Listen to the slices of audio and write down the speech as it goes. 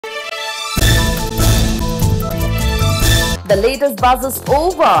The latest buzz is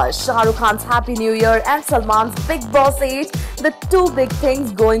over. Shah Rukh Khan's Happy New Year and Salman's Bigg Boss 8, the two big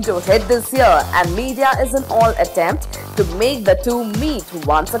things going to hit this year, and media is in all attempt to make the two meet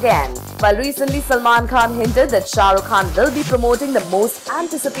once again. While recently Salman Khan hinted that Shah Rukh Khan will be promoting the most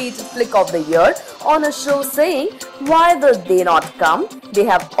anticipated flick of the year on a show, saying, "Why will they not come? They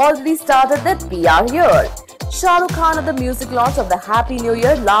have already started their PR here." Shah Rukh Khan at the music launch of the Happy New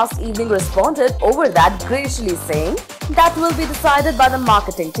Year last evening responded over that graciously, saying, "That will be decided by the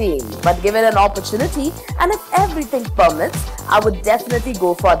marketing team, but given an opportunity and if everything permits, I would definitely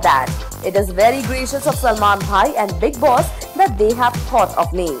go for that. It is very gracious of Salman Bhai and Bigg Boss that they have thought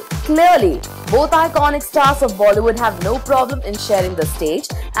of me." Clearly, both iconic stars of Bollywood have no problem in sharing the stage,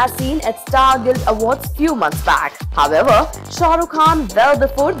 as seen at Star Guild Awards few months back. However, Shah Rukh Khan, well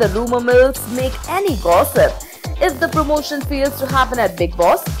before the rumor mills make any gossip, if the promotion fails to happen at Bigg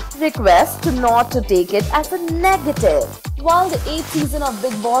Boss, requests not to take it as a negative. While the 8th season of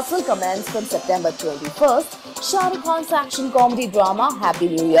Bigg Boss will commence from September 21st, Shah Rukh Khan's action comedy drama Happy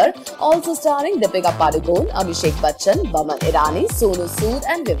New Year, also starring Deepika Padukone, Abhishek Bachchan, Boman Irani, Sonu Sood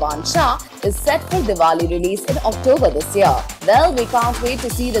and Vivan Shah, is set for Diwali release in October this year. Well, we can't wait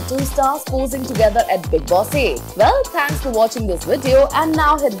to see the two stars posing together at Bigg Boss 8. Well, thanks for watching this video, and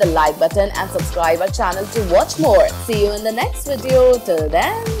now hit the like button and subscribe our channel to watch more. See you in the next video. Till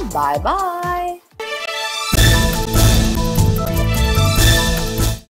then, bye bye.